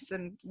famous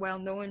and well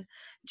known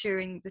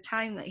during the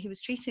time that he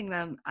was treating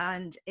them,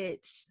 and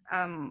it's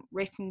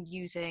written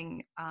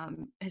using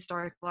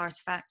historical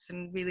artifacts,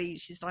 and really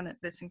she's done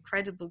this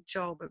incredible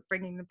job at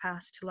bringing the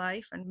past to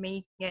life and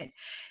making it,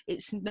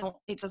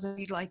 it doesn't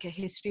read like a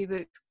history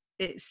book.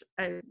 It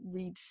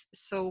reads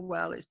so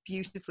well. It's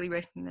beautifully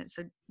written. It's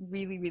a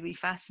really, really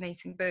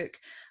fascinating book.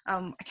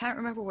 I can't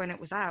remember when it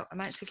was out.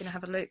 I'm actually going to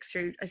have a look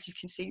through, as you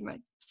can see, my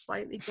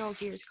slightly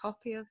dog-eared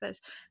copy of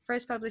this.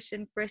 First published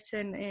in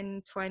Britain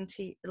in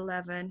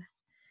 2011.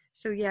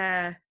 So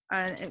yeah,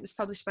 and it was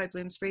published by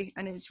Bloomsbury,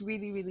 and it's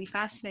really, really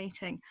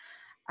fascinating.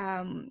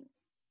 And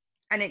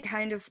it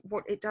kind of,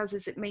 what it does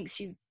is it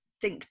makes you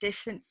think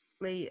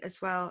differently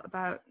as well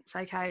about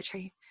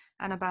psychiatry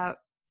and about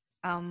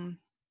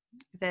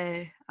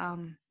the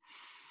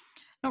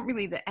not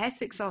really the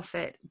ethics of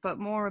it, but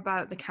more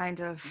about the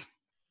kind of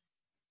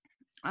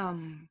I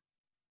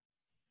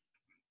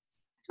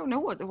don't know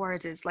what the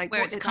word is, like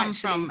where what it's come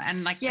from,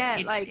 and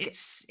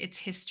its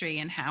history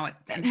and how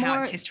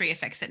its history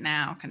affects it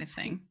now, kind of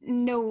thing.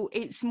 No,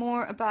 it's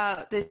more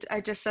about that. I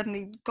just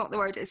suddenly got the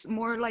word. It's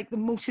more like the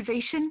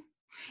motivation.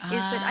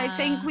 Is that I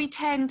think we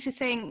tend to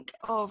think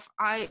of,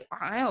 I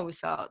always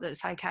thought that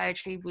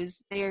psychiatry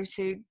was there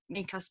to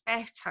make us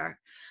better,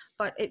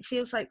 but it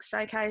feels like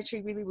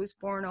psychiatry really was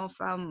born of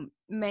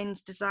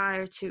men's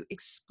desire to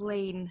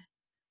explain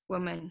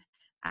women,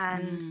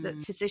 and that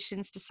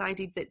physicians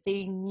decided that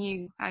they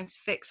knew how to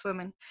fix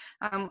women.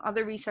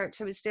 Other research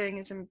I was doing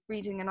is I'm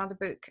reading another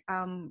book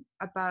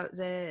about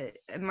the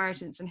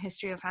emergence and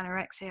history of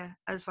anorexia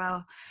as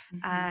well,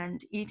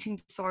 and eating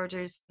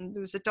disorders. And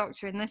there was a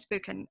doctor in this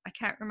book, and I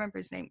can't remember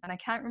his name, and I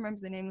can't remember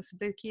the name of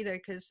the book either,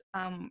 because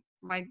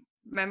my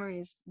memory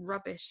is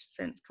rubbish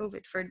since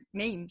COVID for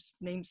names.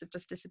 Names have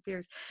just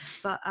disappeared.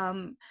 But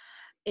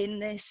in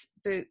this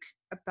book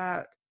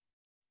about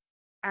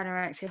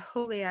anorexia,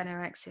 holy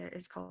anorexia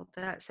is called,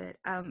 that's it.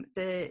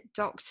 The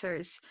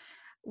doctors,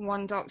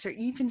 one doctor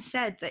even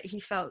said that he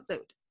felt that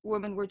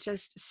women were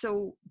just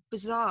so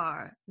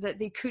bizarre that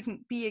they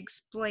couldn't be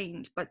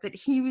explained, but that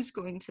he was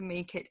going to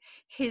make it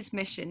his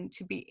mission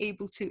to be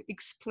able to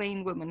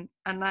explain women,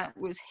 and that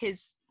was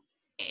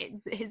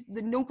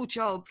the noble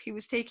job he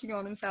was taking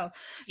on himself.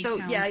 He so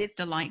sounds yeah, it's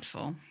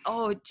delightful.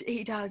 Oh,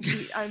 he does.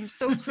 I'm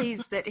so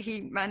pleased that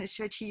he managed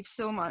to achieve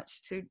so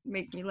much to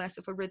make me less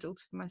of a riddle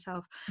to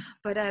myself.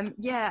 But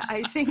yeah,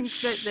 I think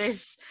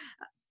that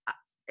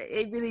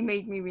it really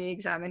made me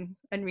re-examine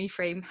and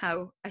reframe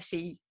how I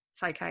see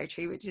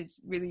psychiatry, which is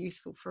really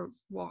useful for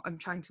what I'm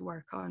trying to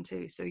work on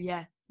too. So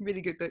yeah,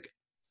 really good book.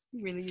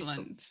 Really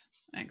useful.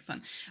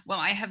 Excellent. Well,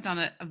 I have done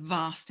a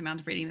vast amount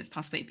of reading this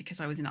past week because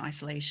I was in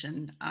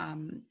isolation. But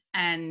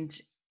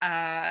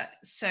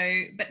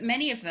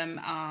many of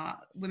them are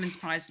Women's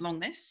Prize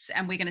long lists,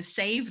 and we're going to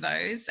save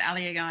those.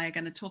 Ali and I are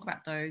going to talk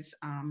about those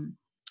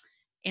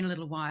in a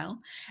little while.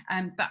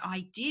 But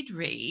I did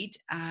read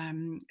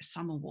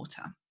Summer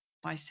Water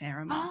by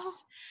Sarah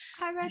Moss.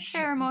 Oh, I read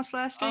Sarah Moss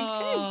last week too.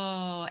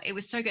 Oh, it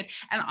was so good.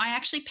 And I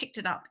actually picked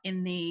it up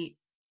in the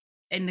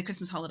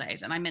Christmas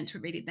holidays, and I meant to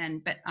read it then,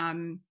 but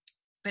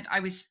I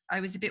was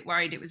a bit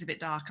worried it was a bit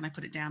dark, and I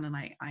put it down, and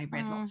I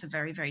read lots of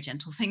very, very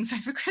gentle things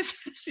over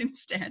Christmas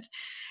instead.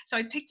 So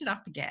I picked it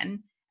up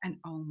again, and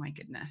oh my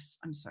goodness,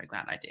 I'm so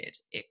glad I did.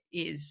 It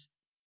is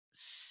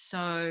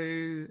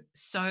so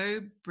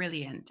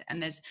brilliant,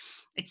 and it's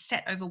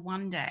set over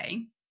one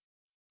day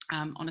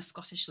on a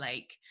Scottish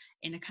lake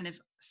in a kind of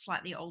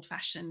slightly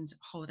old-fashioned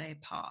holiday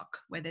park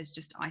where there's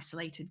just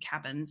isolated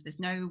cabins. There's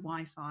no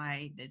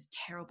Wi-Fi, there's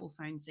terrible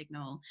phone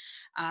signal,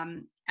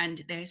 and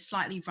they're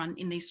slightly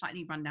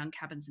rundown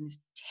cabins in this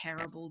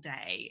terrible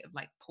day of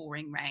like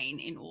pouring rain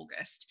in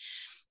August.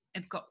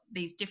 I've got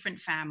these different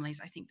families.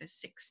 I think there's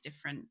 6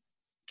 different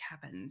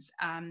cabins,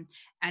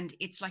 and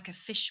it's like a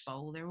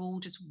fishbowl. They're all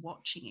just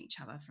watching each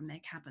other from their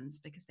cabins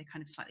because they're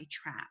kind of slightly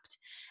trapped,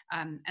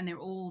 and they're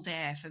all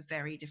there for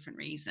very different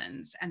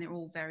reasons, and they're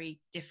all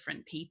very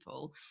different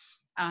people,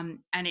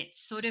 and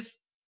it's sort of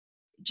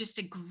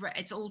just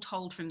it's all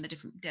told from the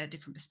different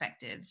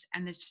perspectives,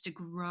 and there's just a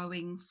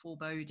growing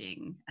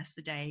foreboding as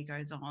the day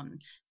goes on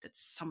that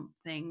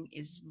something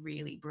is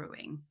really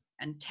brewing,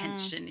 and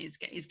tension is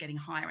getting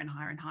higher and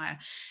higher and higher,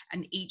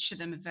 and each of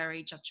them are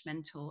very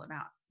judgmental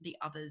about the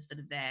others that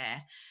are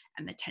there,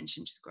 and the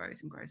tension just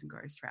grows and grows and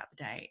grows throughout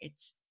the day.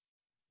 It's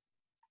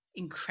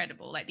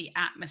incredible. Like the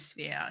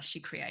atmosphere she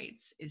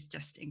creates is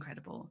just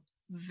incredible.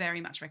 Very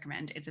much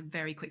recommend. It's a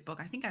very quick book.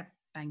 I think I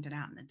banged it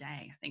out in a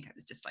day. I think I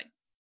was just like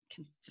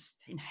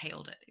just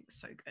inhaled it. It was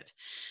so good.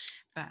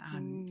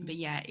 But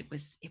yeah, it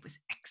was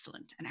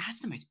excellent, and it has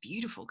the most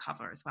beautiful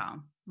cover as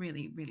well.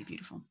 Really, really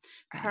beautiful.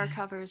 But her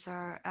covers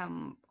are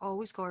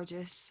always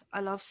gorgeous. I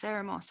love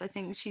Sarah Moss. I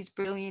think she's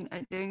brilliant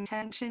at doing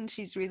tension.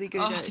 She's really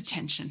good at the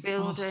tension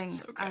building,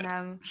 so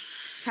and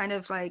kind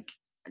of like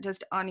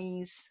just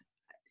unease.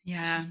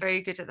 Yeah, she's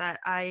very good at that.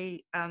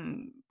 I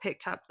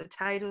picked up The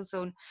Tidal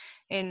Zone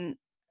in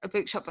a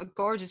bookshop, a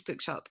gorgeous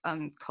bookshop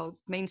called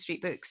Main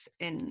Street Books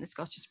in the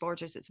Scottish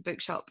Borders. It's a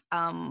bookshop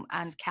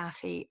and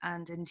cafe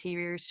and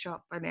interiors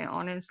shop, and it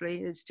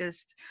honestly is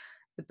just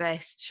the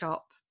best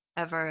shop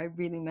ever. I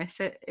really miss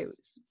it. It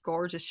was a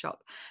gorgeous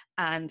shop,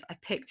 and I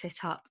picked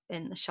it up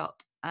in the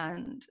shop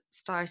and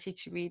started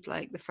to read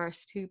like the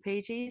first 2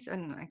 pages,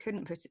 and I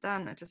couldn't put it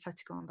down. I just had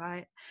to go and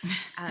buy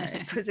it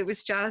because it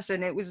was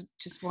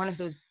just one of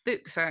those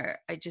books where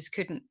I just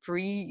couldn't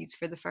breathe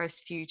for the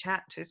first few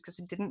chapters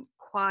because I didn't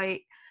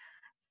quite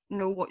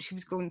know what she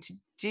was going to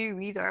do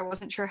either. I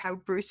wasn't sure how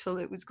brutal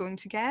it was going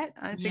to get.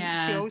 I think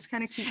she always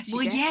kind of keeps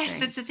you guessing. Yes,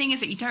 that's the thing, is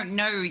that you don't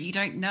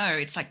know.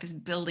 It's like this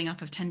building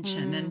up of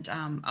tension, and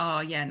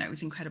it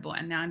was incredible.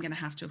 And now I'm going to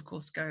have to, of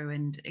course, go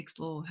and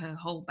explore her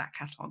whole back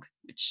catalogue,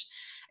 which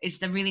is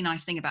the really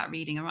nice thing about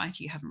reading a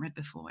writer you haven't read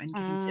before and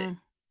getting to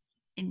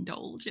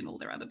indulge in all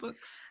their other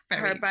books.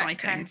 Very exciting. Back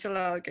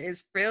catalogue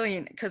is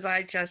brilliant, because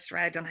I just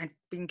read, and I'd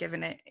been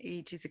given it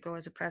ages ago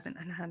as a present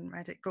and hadn't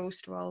read it,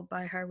 Ghost Wall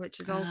by her, which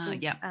is also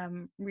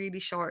really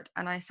short.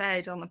 And I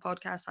said on the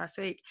podcast last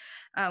week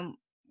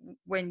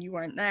when you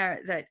weren't there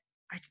that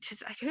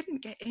I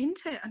couldn't get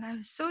into it, and I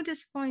was so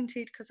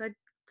disappointed because I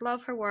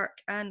love her work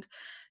and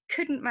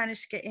couldn't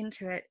manage to get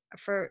into it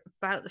for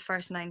about the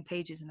first 9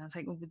 pages, and I was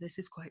like, oh, but this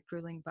is quite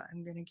grueling, but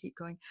I'm going to keep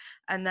going.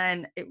 And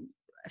then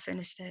I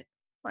finished it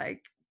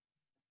like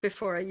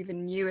before I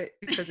even knew it,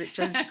 because it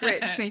just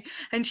gripped me.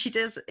 And she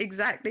does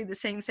exactly the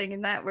same thing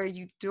in that, where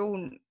you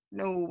don't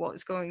know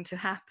what's going to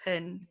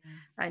happen,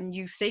 and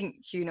you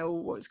think you know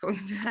what's going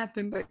to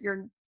happen, but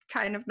you're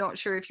kind of not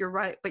sure if you're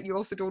right, but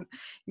you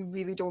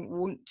really don't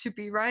want to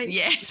be right.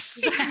 Yes.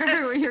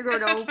 When you're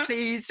going, oh,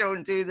 please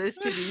don't do this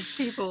to these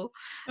people.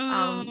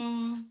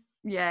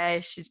 Yeah,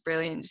 she's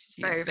brilliant. She's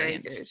very, very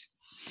good.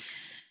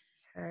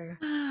 So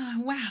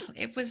wow,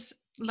 it was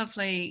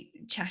lovely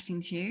chatting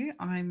to you.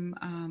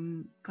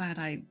 I'm glad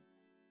I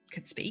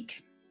could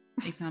speak,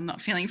 even though I'm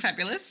not feeling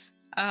fabulous.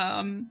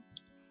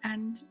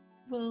 And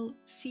we'll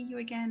see you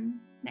again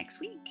next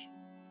week.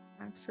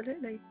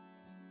 Absolutely.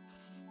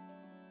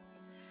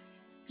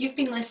 You've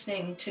been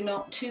listening to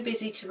Not Too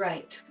Busy to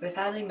Write with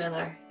Ali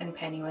Miller and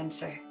Penny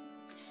Windsor.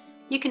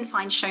 You can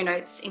find show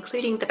notes,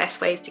 including the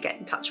best ways to get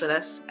in touch with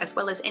us, as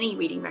well as any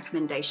reading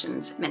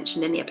recommendations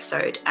mentioned in the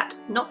episode at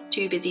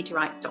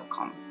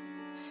nottoobusytowrite.com.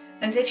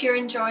 And if you're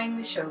enjoying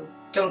the show,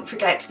 don't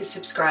forget to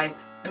subscribe,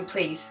 and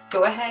please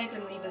go ahead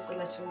and leave us a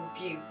little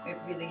review. It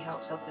really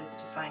helps others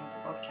to find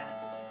the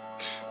podcast.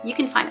 You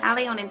can find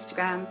Ali on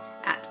Instagram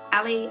at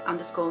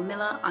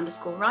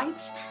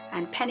Ali_Miller_writes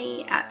and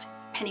Penny at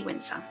Penny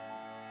Windsor.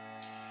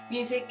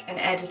 Music and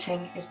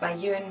editing is by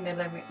Ewan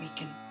Miller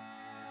McMeekin.